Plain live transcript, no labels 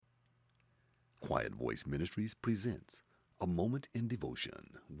Quiet Voice Ministries presents A Moment in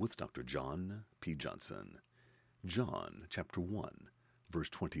Devotion with Dr. John P. Johnson. John chapter 1, verse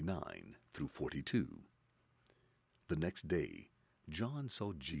 29 through 42. The next day, John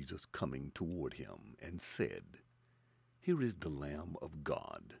saw Jesus coming toward him and said, "Here is the Lamb of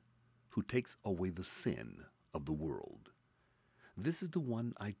God, who takes away the sin of the world. This is the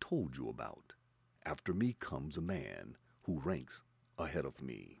one I told you about. After me comes a man who ranks ahead of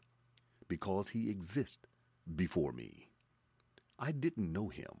me, because he exists before me. I didn't know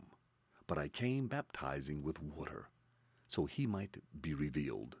him, but I came baptizing with water, so he might be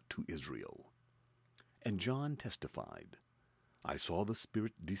revealed to Israel." And John testified, "I saw the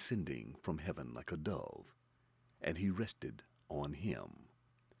Spirit descending from heaven like a dove, and he rested on him.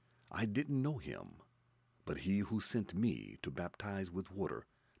 I didn't know him, but he who sent me to baptize with water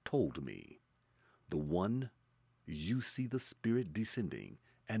told me, 'The one you see the Spirit descending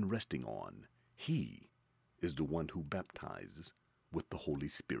and resting on, he is the one who baptizes with the Holy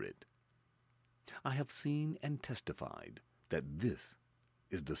Spirit.' I have seen and testified that this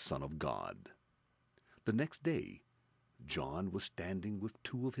is the Son of God." The next day, John was standing with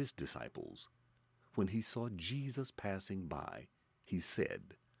two of his disciples. When he saw Jesus passing by, he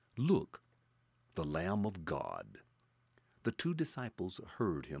said, "Look, the Lamb of God." The two disciples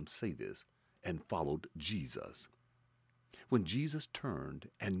heard him say this and followed Jesus. When Jesus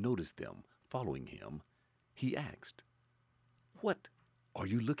turned and noticed them following him, he asked, "What are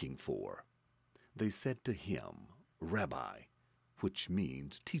you looking for?" They said to him, "Rabbi," which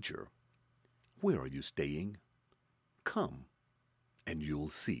means teacher. "Where are you staying?" "Come, and you'll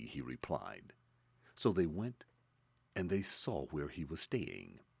see," he replied. So they went, and they saw where he was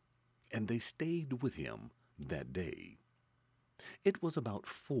staying, and they stayed with him that day. It was about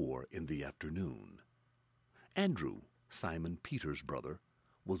 4 in the afternoon. Andrew, Simon Peter's brother,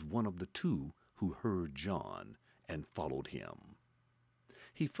 was one of the two who heard John and followed him.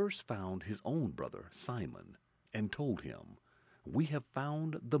 He first found his own brother Simon and told him, "We have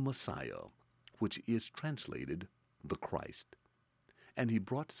found the Messiah," which is translated the Christ. And he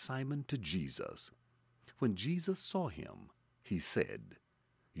brought Simon to Jesus. When Jesus saw him, he said,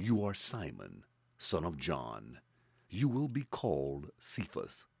 "You are Simon, son of John. You will be called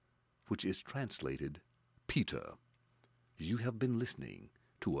Cephas," which is translated Peter. You have been listening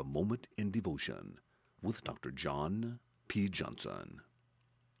to A Moment in Devotion with Dr. John P. Johnson.